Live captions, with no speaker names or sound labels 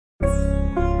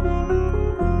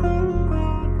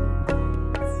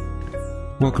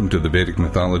Welcome to the Vedic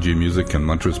Mythology, Music, and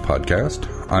Mantras podcast.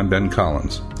 I'm Ben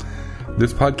Collins.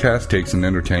 This podcast takes an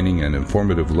entertaining and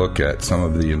informative look at some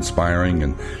of the inspiring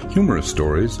and humorous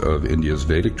stories of India's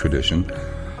Vedic tradition,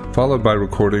 followed by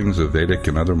recordings of Vedic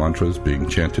and other mantras being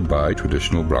chanted by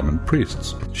traditional Brahmin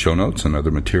priests. Show notes and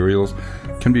other materials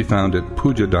can be found at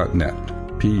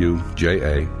puja.net,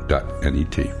 puja.net.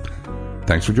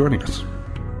 Thanks for joining us.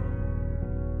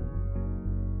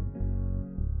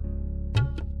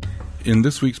 In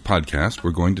this week's podcast, we're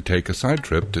going to take a side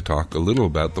trip to talk a little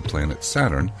about the planet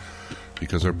Saturn,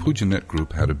 because our PujaNet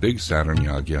group had a big Saturn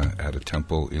yagya at a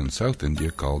temple in South India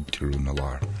called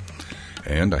Tirunalar.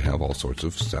 And I have all sorts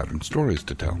of Saturn stories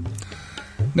to tell.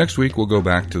 Next week, we'll go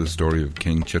back to the story of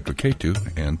King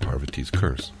Chitraketu and Parvati's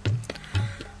curse.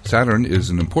 Saturn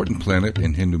is an important planet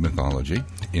in Hindu mythology.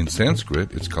 In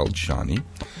Sanskrit, it's called Shani.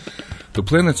 The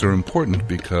planets are important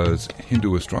because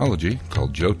Hindu astrology,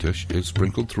 called Jyotish, is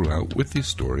sprinkled throughout with these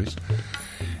stories.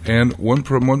 And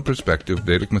from one perspective,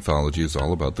 Vedic mythology is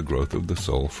all about the growth of the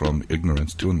soul from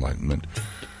ignorance to enlightenment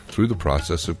through the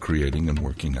process of creating and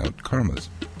working out karmas.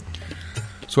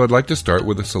 So I'd like to start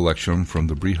with a selection from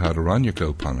the Brihadaranyaka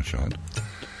Upanishad.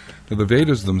 Now, the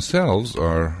Vedas themselves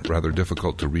are rather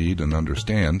difficult to read and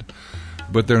understand,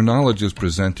 but their knowledge is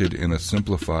presented in a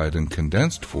simplified and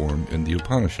condensed form in the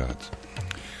Upanishads.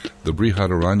 The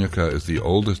Brihadaranyaka is the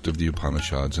oldest of the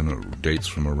Upanishads, and it dates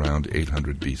from around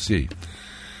 800 BC.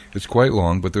 It's quite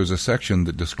long, but there's a section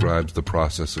that describes the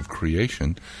process of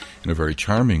creation in a very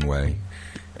charming way,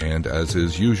 and as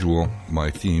is usual,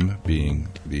 my theme being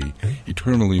the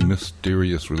eternally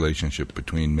mysterious relationship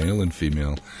between male and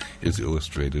female is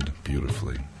illustrated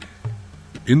beautifully.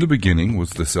 In the beginning was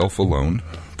the Self alone,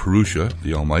 Purusha,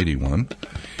 the Almighty One.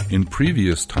 In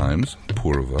previous times,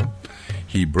 Purva,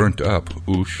 he burnt up,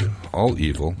 Ush, all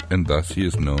evil, and thus he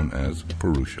is known as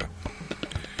Purusha.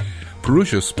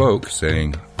 Purusha spoke,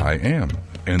 saying, I am,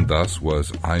 and thus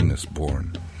was I-ness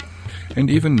born. And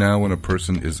even now when a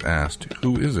person is asked,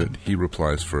 who is it, he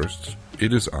replies first,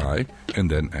 it is I,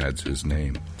 and then adds his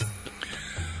name.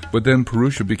 But then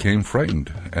Purusha became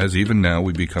frightened, as even now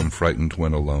we become frightened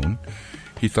when alone.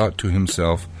 He thought to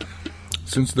himself,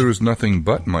 since there is nothing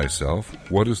but myself,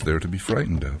 what is there to be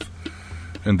frightened of?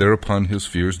 And thereupon his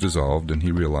fears dissolved, and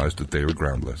he realized that they were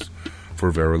groundless.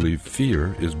 For verily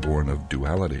fear is born of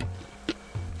duality.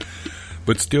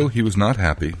 But still he was not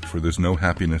happy, for there's no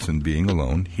happiness in being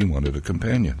alone. He wanted a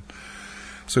companion.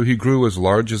 So he grew as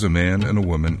large as a man and a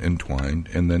woman entwined,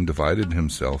 and then divided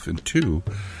himself in two,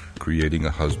 creating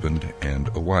a husband and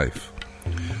a wife.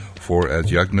 For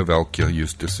as Yajnavalkya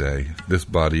used to say, this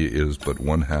body is but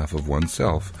one half of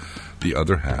oneself, the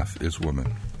other half is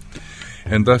woman.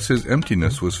 And thus his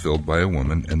emptiness was filled by a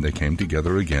woman, and they came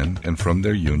together again, and from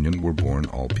their union were born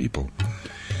all people.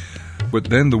 But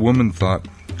then the woman thought,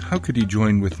 how could he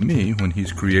join with me when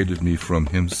he's created me from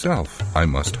himself? I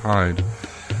must hide.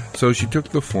 So she took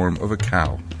the form of a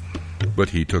cow, but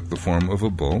he took the form of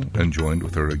a bull and joined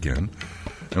with her again,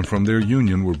 and from their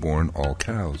union were born all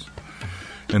cows.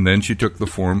 And then she took the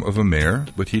form of a mare,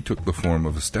 but he took the form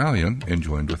of a stallion and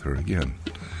joined with her again.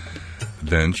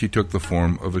 Then she took the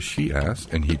form of a she-ass,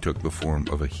 and he took the form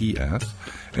of a he-ass,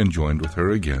 and joined with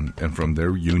her again, and from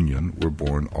their union were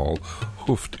born all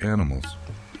hoofed animals.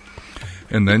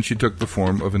 And then she took the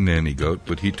form of a nanny goat,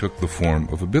 but he took the form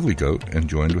of a billy goat, and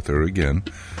joined with her again,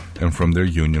 and from their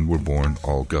union were born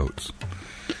all goats.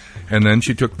 And then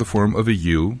she took the form of a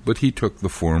ewe, but he took the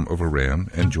form of a ram,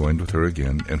 and joined with her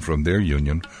again, and from their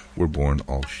union were born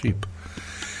all sheep.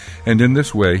 And in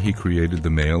this way he created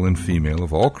the male and female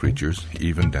of all creatures,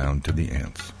 even down to the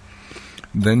ants.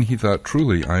 Then he thought,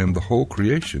 truly I am the whole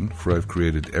creation, for I have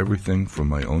created everything from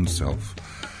my own self.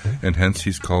 And hence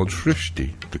he's called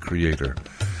Shrishti, the creator.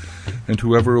 And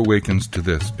whoever awakens to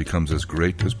this becomes as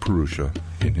great as Purusha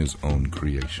in his own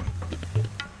creation.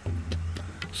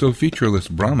 So featureless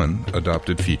Brahman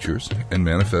adopted features and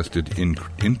manifested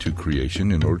into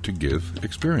creation in order to give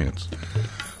experience.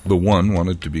 The one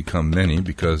wanted to become many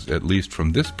because, at least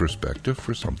from this perspective,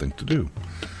 for something to do.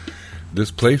 This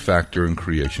play factor in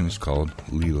creation is called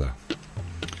Leela.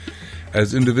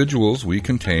 As individuals, we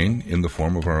contain, in the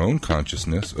form of our own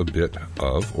consciousness, a bit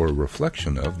of, or a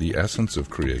reflection of, the essence of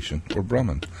creation, or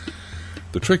Brahman.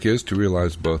 The trick is to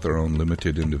realize both our own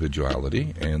limited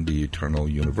individuality and the eternal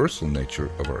universal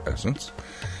nature of our essence.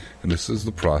 And this is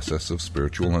the process of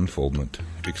spiritual unfoldment,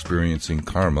 experiencing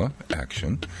karma,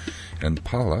 action, and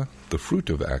phala, the fruit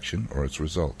of action or its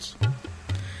results.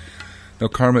 Now,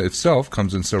 karma itself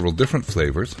comes in several different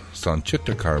flavors: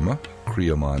 sanchitta karma,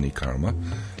 kriyamani karma,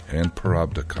 and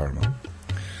prarabdha karma.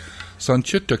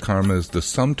 Sanchitta karma is the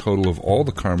sum total of all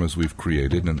the karmas we've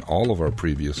created in all of our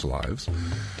previous lives,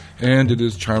 and it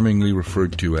is charmingly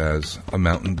referred to as a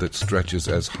mountain that stretches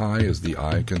as high as the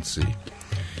eye can see.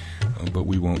 But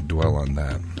we won't dwell on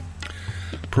that.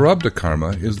 Prarabdha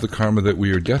karma is the karma that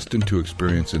we are destined to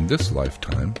experience in this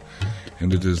lifetime,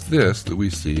 and it is this that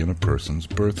we see in a person's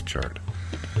birth chart.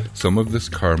 Some of this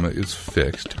karma is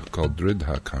fixed, called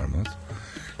dridha karmas.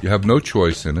 You have no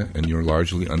choice in it, and you're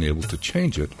largely unable to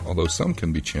change it, although some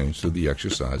can be changed through the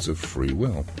exercise of free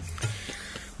will.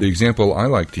 The example I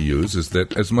like to use is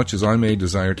that as much as I may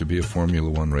desire to be a Formula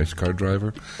One race car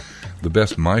driver, the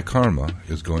best my karma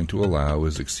is going to allow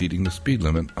is exceeding the speed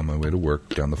limit on my way to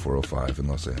work down the 405 in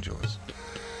Los Angeles.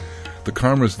 The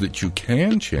karmas that you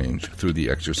can change through the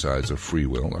exercise of free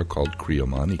will are called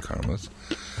kriyamani karmas.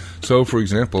 So, for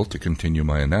example, to continue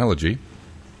my analogy,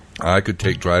 I could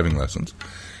take driving lessons,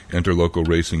 enter local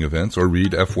racing events, or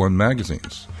read F1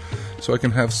 magazines. So I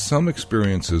can have some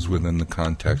experiences within the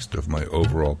context of my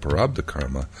overall prarabdha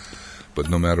karma, but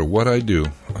no matter what I do,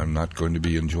 I'm not going to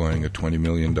be enjoying a $20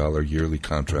 million yearly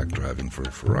contract driving for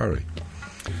a Ferrari.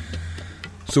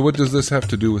 So what does this have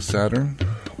to do with Saturn?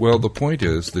 Well, the point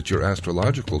is that your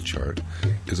astrological chart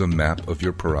is a map of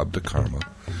your prarabdha karma,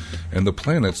 and the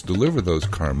planets deliver those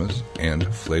karmas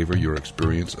and flavor your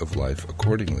experience of life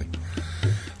accordingly.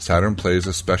 Saturn plays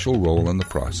a special role in the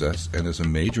process and is a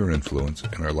major influence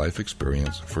in our life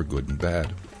experience for good and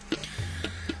bad.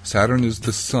 Saturn is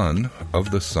the son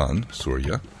of the sun,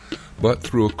 Surya, but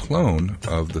through a clone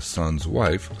of the sun's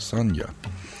wife, Sanya.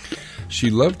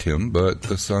 She loved him, but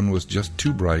the sun was just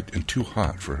too bright and too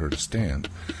hot for her to stand.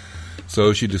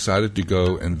 So she decided to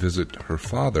go and visit her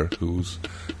father, whose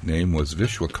name was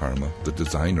Vishwakarma, the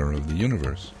designer of the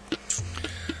universe.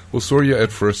 Well, Surya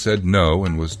at first said no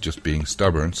and was just being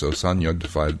stubborn, so Sanya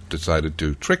decided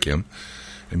to trick him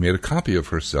and made a copy of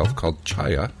herself called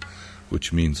Chaya,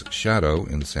 which means shadow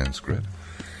in Sanskrit.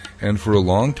 And for a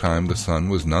long time the sun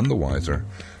was none the wiser,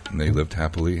 and they lived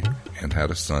happily and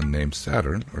had a son named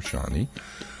Saturn, or Shani,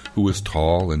 who was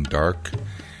tall and dark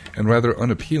and rather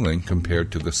unappealing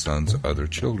compared to the sun's other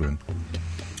children.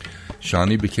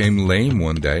 Shani became lame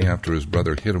one day after his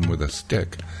brother hit him with a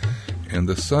stick, and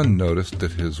the son noticed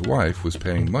that his wife was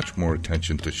paying much more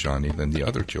attention to Shani than the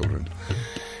other children.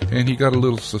 And he got a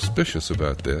little suspicious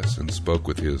about this and spoke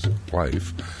with his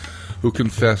wife, who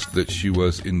confessed that she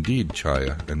was indeed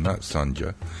Chaya and not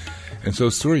Sanja. And so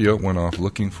Surya went off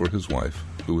looking for his wife,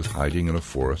 who was hiding in a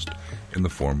forest in the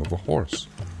form of a horse.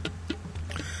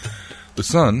 The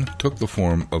sun took the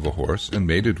form of a horse and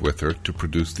mated with her to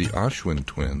produce the Ashwin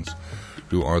twins,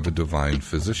 who are the divine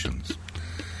physicians.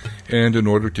 And in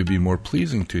order to be more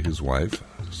pleasing to his wife,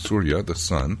 Surya, the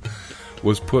sun,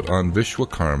 was put on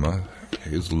Vishwakarma,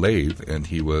 his lathe, and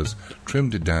he was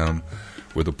trimmed down,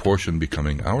 with a portion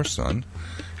becoming our sun,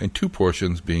 and 2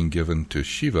 portions being given to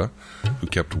Shiva, who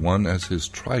kept one as his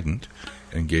trident,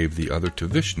 and gave the other to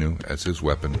Vishnu as his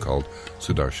weapon called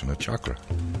Sudarshana Chakra.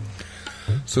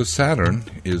 So Saturn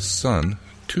is son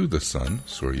to the sun,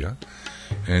 Surya,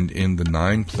 and in the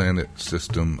 9-planet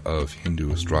system of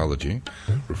Hindu astrology,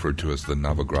 referred to as the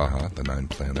Navagraha, the 9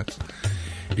 planets,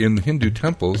 in Hindu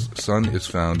temples, sun is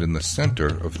found in the center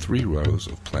of 3 rows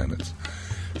of planets,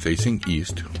 facing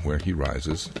east, where he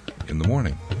rises in the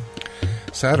morning.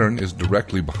 Saturn is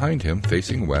directly behind him,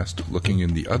 facing west, looking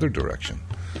in the other direction.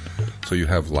 So you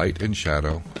have light and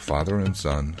shadow, father and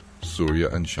son, Surya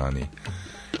and Shani,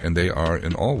 and they are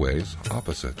in all ways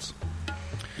opposites.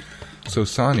 So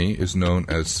Sani is known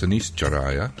as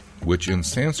Sanistaraya, which in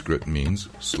Sanskrit means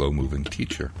slow-moving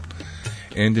teacher.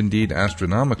 And indeed,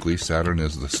 astronomically, Saturn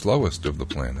is the slowest of the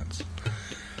planets.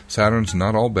 Saturn's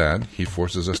not all bad. He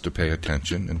forces us to pay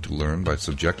attention and to learn by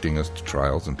subjecting us to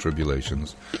trials and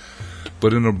tribulations.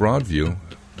 But in a broad view,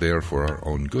 they are for our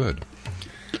own good.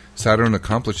 Saturn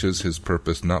accomplishes his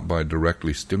purpose not by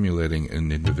directly stimulating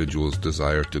an individual's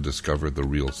desire to discover the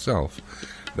real self.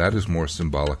 That is more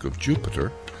symbolic of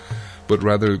Jupiter. But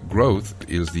rather, growth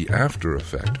is the after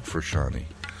effect for Shani.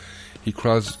 He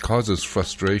causes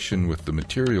frustration with the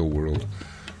material world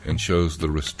and shows the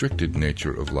restricted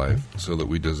nature of life so that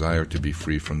we desire to be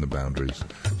free from the boundaries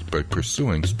by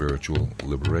pursuing spiritual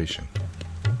liberation.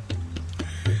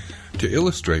 To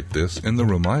illustrate this, in the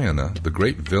Ramayana, the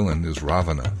great villain is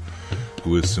Ravana,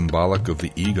 who is symbolic of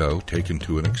the ego taken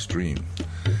to an extreme.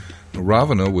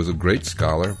 Ravana was a great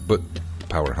scholar, but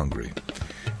power-hungry.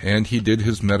 And he did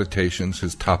his meditations,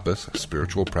 his tapas,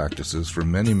 spiritual practices, for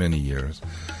many, many years,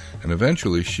 and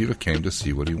eventually Shiva came to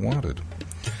see what he wanted.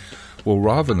 Well,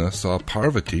 Ravana saw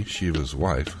Parvati, Shiva's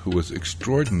wife, who was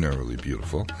extraordinarily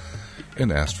beautiful,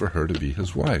 and asked for her to be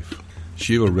his wife.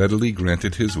 Shiva readily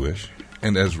granted his wish,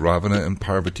 and as Ravana and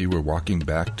Parvati were walking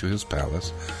back to his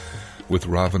palace, with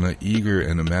Ravana eager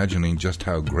and imagining just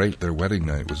how great their wedding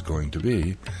night was going to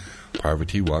be,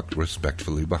 Parvati walked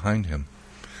respectfully behind him.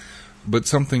 But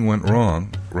something went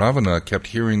wrong. Ravana kept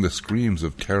hearing the screams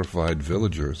of terrified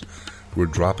villagers who were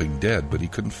dropping dead, but he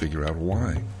couldn't figure out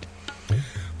why.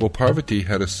 Well, Parvati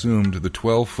had assumed the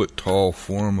 12-foot-tall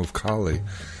form of Kali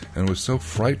and was so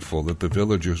frightful that the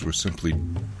villagers were simply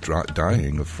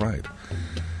dying of fright.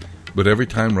 But every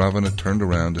time Ravana turned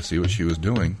around to see what she was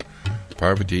doing,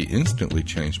 Parvati instantly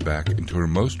changed back into her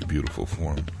most beautiful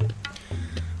form.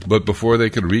 But before they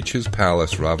could reach his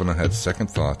palace, Ravana had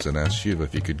second thoughts and asked Shiva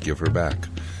if he could give her back.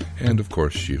 And, of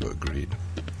course, Shiva agreed.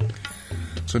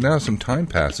 So now some time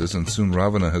passes, and soon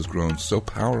Ravana has grown so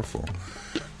powerful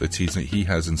that he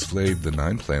has enslaved the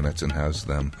 9 planets and has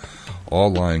them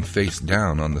all lying face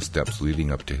down on the steps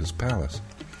leading up to his palace.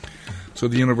 So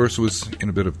the universe was in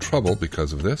a bit of trouble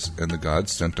because of this, and the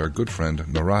gods sent our good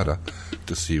friend Narada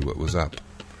to see what was up.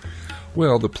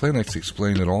 Well, the planets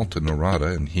explain it all to Narada,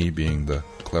 and he, being the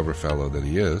clever fellow that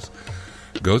he is,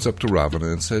 goes up to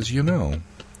Ravana and says, "You know,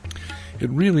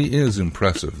 it really is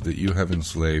impressive that you have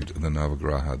enslaved the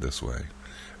Navagraha this way.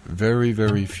 Very,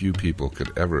 very few people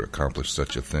could ever accomplish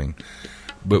such a thing.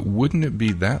 But wouldn't it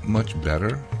be that much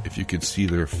better if you could see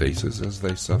their faces as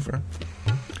they suffer?"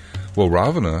 Well,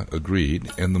 Ravana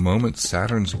agreed, and the moment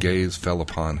Saturn's gaze fell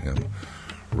upon him,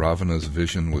 Ravana's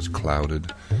vision was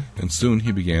clouded, and soon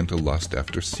he began to lust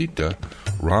after Sita,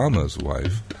 Rama's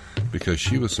wife, because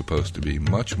she was supposed to be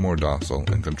much more docile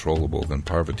and controllable than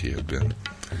Parvati had been.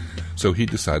 So he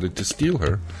decided to steal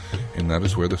her, and that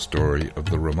is where the story of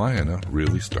the Ramayana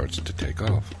really starts to take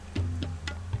off.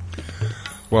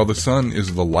 While the sun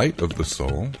is the light of the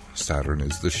soul, Saturn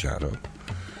is the shadow.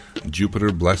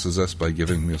 Jupiter blesses us by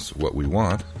giving us what we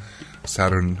want.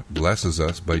 Saturn blesses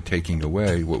us by taking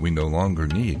away what we no longer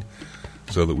need,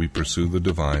 so that we pursue the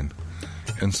divine,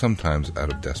 and sometimes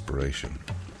out of desperation.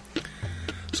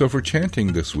 So for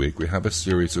chanting this week, we have a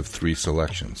series of 3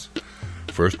 selections.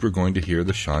 First, we're going to hear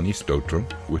the Sani Stotram,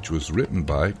 which was written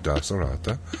by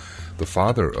Dasaratha, the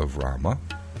father of Rama,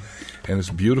 and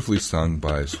is beautifully sung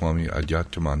by Swami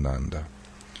Adhyatmananda.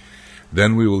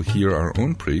 Then we will hear our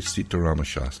own priest, Sitarama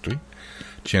Shastri,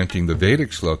 chanting the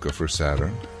Vedic sloka for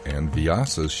Saturn and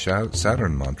Vyasa's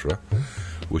Saturn mantra,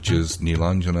 which is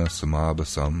Nilanjana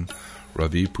Samabhasam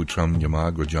Ravi Putram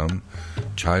Yamagrajam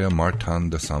Chaya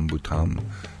Martanda Sambutam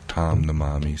Tam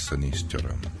Namami Sani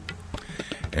Stotram.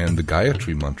 And the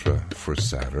Gayatri mantra for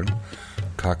Saturn,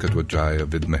 Kakadvajaya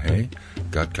Vidmahe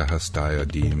Gatkahastaya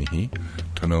Dhimahi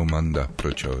Tano Manda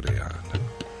Prachodayat.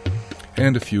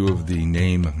 And a few of the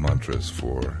name mantras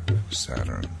for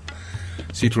Saturn.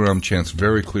 Sitaram chants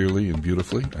very clearly and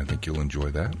beautifully. I think you'll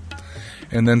enjoy that.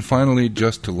 And then finally,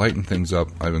 just to lighten things up,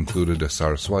 I've included a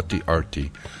Saraswati aarti,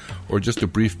 or just a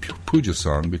brief puja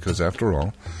song, because after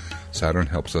all, Saturn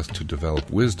helps us to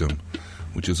develop wisdom,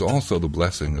 which is also the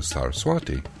blessing of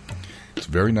Saraswati. It's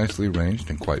very nicely arranged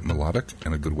and quite melodic,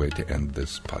 and a good way to end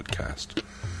this podcast.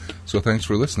 So thanks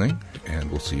for listening,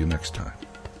 and we'll see you next time.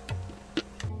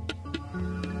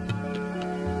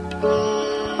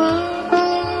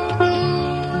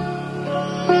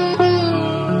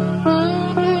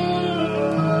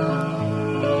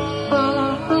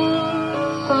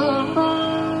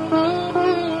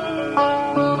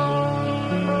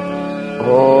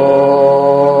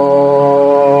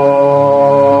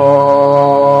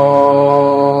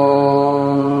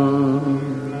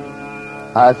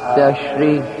 अस्य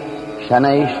श्री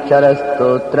शनैश्चर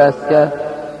स्तोत्रस्य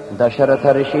दशरथ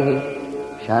ऋषिः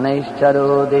शनैश्चरो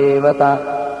देवता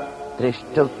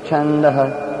त्रिष्टुप्छन्दः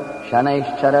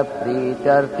शनैश्चर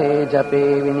प्रीत्यर्थे जपे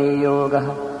विनियोगः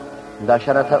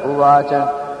दशरथ उवाच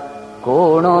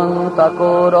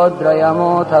कोणोऽन्तको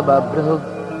रौद्रयमोऽथ बभ्रुः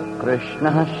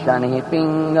कृष्णः शनिः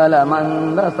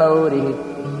पिङ्गलमन्दसौरिः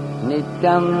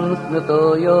नित्यं स्मृतो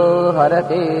यो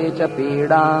हरते च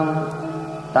पीडाम्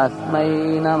तस्मै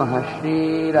नमः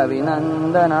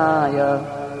श्रीरविनन्दनाय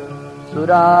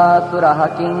सुरासुरः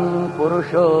किं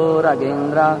पुरुषो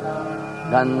रगेन्द्र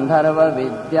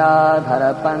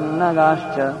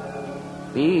गन्धर्वविद्याधरपन्नगाश्च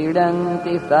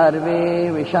पीडन्ति सर्वे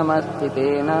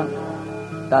विषमस्थितेन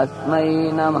तस्मै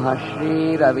नमः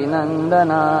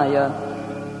श्रीरविनन्दनाय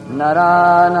नरा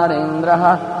नरेन्द्रः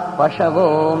पशवो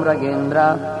मृगेन्द्र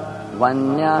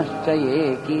वन्याश्च ये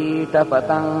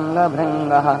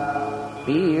कीटपतङ्गभृङ्गः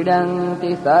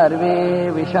पीडन्ति सर्वे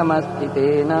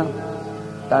विषमस्थितेन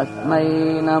तस्मै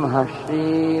नमः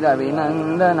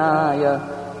श्रीरविनन्दनाय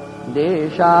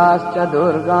देशाश्च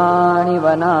दुर्गाणि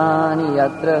वनानि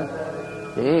यत्र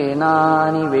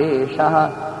तेनानि वेशः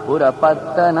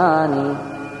पुरपत्तनानि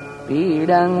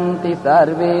पीडन्ति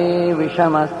सर्वे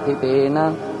विषमस्थितेन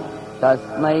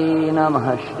तस्मै नमः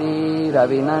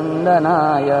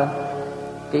श्रीरविनन्दनाय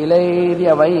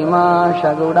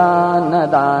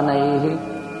तिलैर्यवैमाशगुडान्नदानैः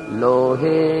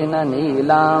लोहेन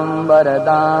नीलाम्बरदानतो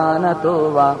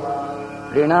वा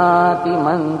प्रीणाति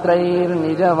मन्त्रैर्निजवासरे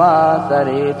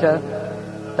च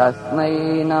तस्मै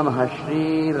नमः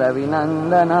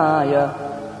श्रीरविनन्दनाय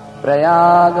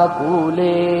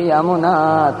प्रयागकूले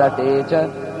यमुनातटे च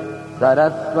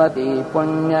सरस्वती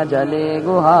पुण्यजले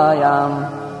गुहायां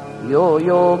यो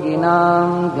योगिनां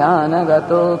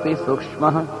ध्यानगतोऽपि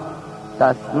सूक्ष्मः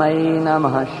तस्मै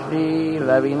नमः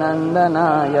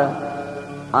श्रीरविनन्दनाय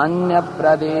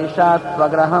अन्यप्रदेशात्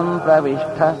स्वगृहं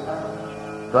प्रविष्ट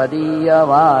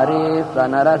त्वदीयवारे स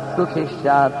नरः सुखी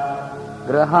स्यात्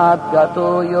गृहात् गतो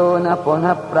यो न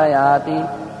पुनः प्रयाति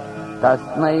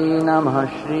तस्मै नमः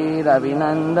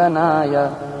श्रीरविनन्दनाय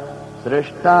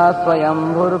सृष्टा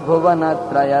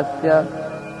स्वयंभुर्भुवनत्रयस्य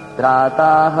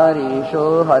त्राता हरीशो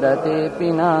हरते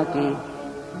पिनाकी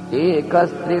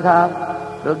एकस्त्रिधा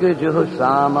ऋगुजुः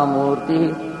साममूर्तिः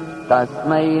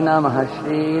तस्मै नमः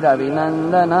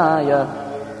श्रीरविनन्दनाय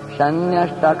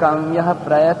शन्यष्टकं यः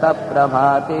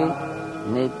प्रयतप्रभाते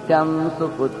नित्यं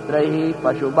सुपुत्रैः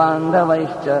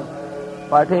पशुबान्धवैश्च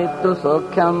पठेत्तु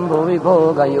सौख्यं भुवि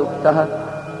भोगयुक्तः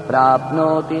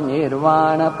प्राप्नोति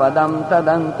निर्वाणपदं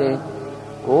तदन्ते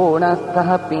कोणस्थः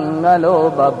पिङ्गलो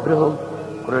बभ्रुः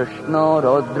कृष्णो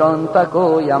रौद्रोऽन्तको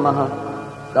यमः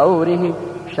सौरिः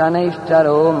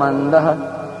शनैश्चरो मन्दः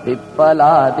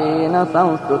पिप्पलादेन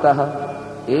संस्तुतः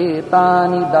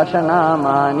एतानि 10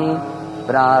 नामानि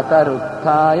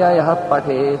प्रातरुत्थाय यः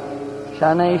पठेत्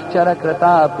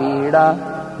शनैश्चरकृता पीडा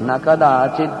न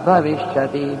कदाचित्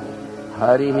भविष्यति।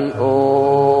 हरिः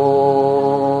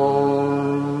ओम्।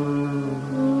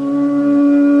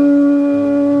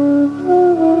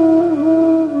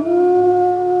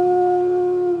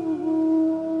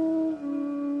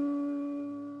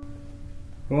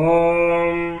 ॐ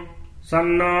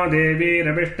सन्नो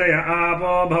देवीरविष्टय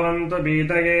आपो भवन्तु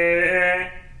पीतये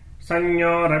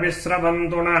संयो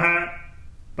रविस्रवन्तु नः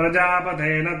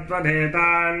प्रजापतेन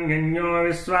त्वधेतान्यन्यो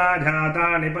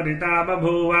विश्वाजातानि परिता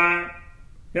बभूव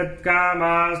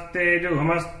यत्कामास्ते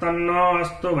जुहुमस्तन्नो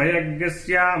अस्तु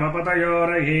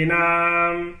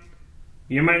भयज्ञस्यामपतयोरहीनाम्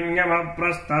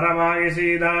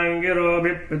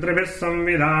इमन्यमप्रस्तरमायसीदाङ्गिरोभिः पितृभिः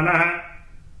संविधानः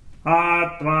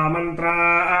आत्वा मन्त्रा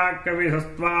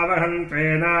कविधस्त्वावहन्त्वे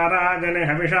नाराजने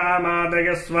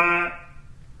हविषामादयस्व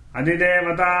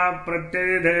अधिदेवता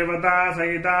प्रत्यधिदेवता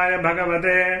सहिताय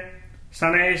भगवते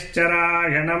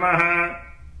शनैश्चराय नमः।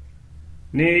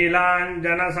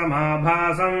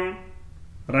 नीलाञ्जनसमाभासम्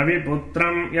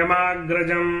रविपुत्रम्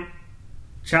यमाग्रजम्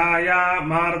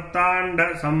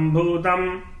छायामार्ताण्डसम्भूतम्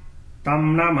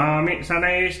तम् नमामि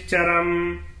शनैश्चरम्।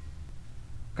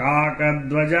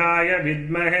 काकध्वजाय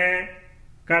विद्महे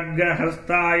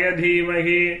खड्गहस्ताय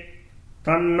धीमहि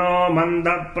तन्नो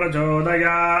मन्दः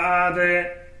प्रचोदयात्।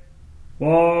 ॐ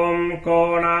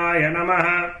कोणाय नमः।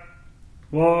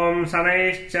 ॐ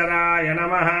शनैश्चराय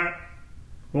नमः।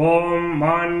 ॐ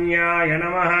मान्याय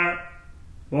नमः।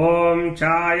 ॐ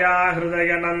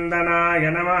छायाहृदयनन्दनाय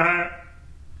नमः।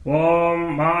 ॐ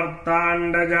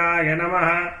मार्ताण्डजाय नमः।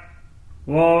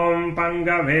 ॐ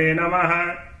पङ्गवे नमः।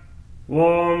 ॐ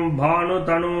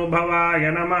भानुतनुभवाय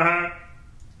नमः।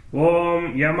 ॐ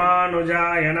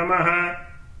यमानुजाय नमः।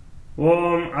 ॐ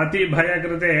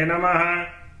अतिभयकृते नमः।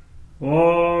 ॐ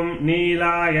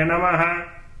नीलाय नमः।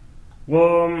 ॐ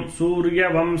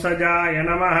सूर्यवंशजाय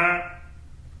नमः।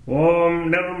 ॐ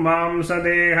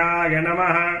निर्मांसदेहाय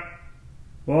नमः।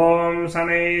 ॐ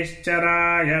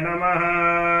शनैश्चराय नमः।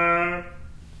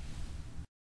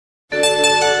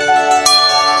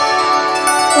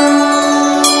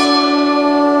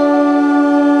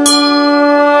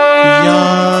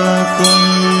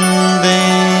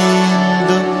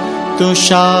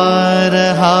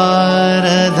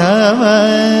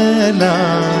 तुषारहारधवला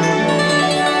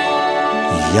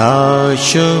या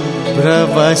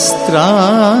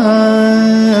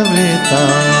शुभ्रवस्त्रावृता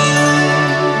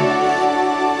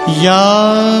या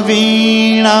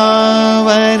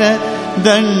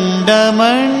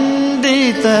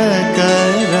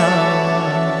वीणावरदण्डमण्डितकरा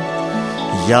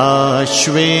या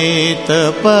श्वेतपद्मासना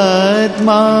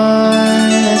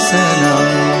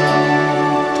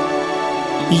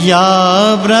या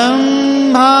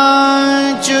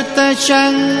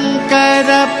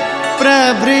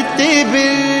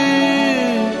ब्रह्माच्युतशङ्करप्रभृतिभिः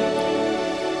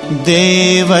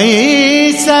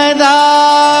देवैः सदा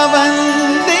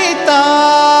वन्दिता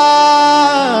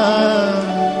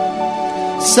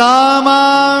सा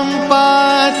मां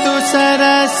पातु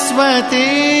सरस्वती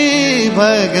सरस्वती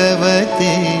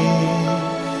भगवती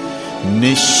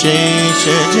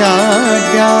निःशेषजाड्या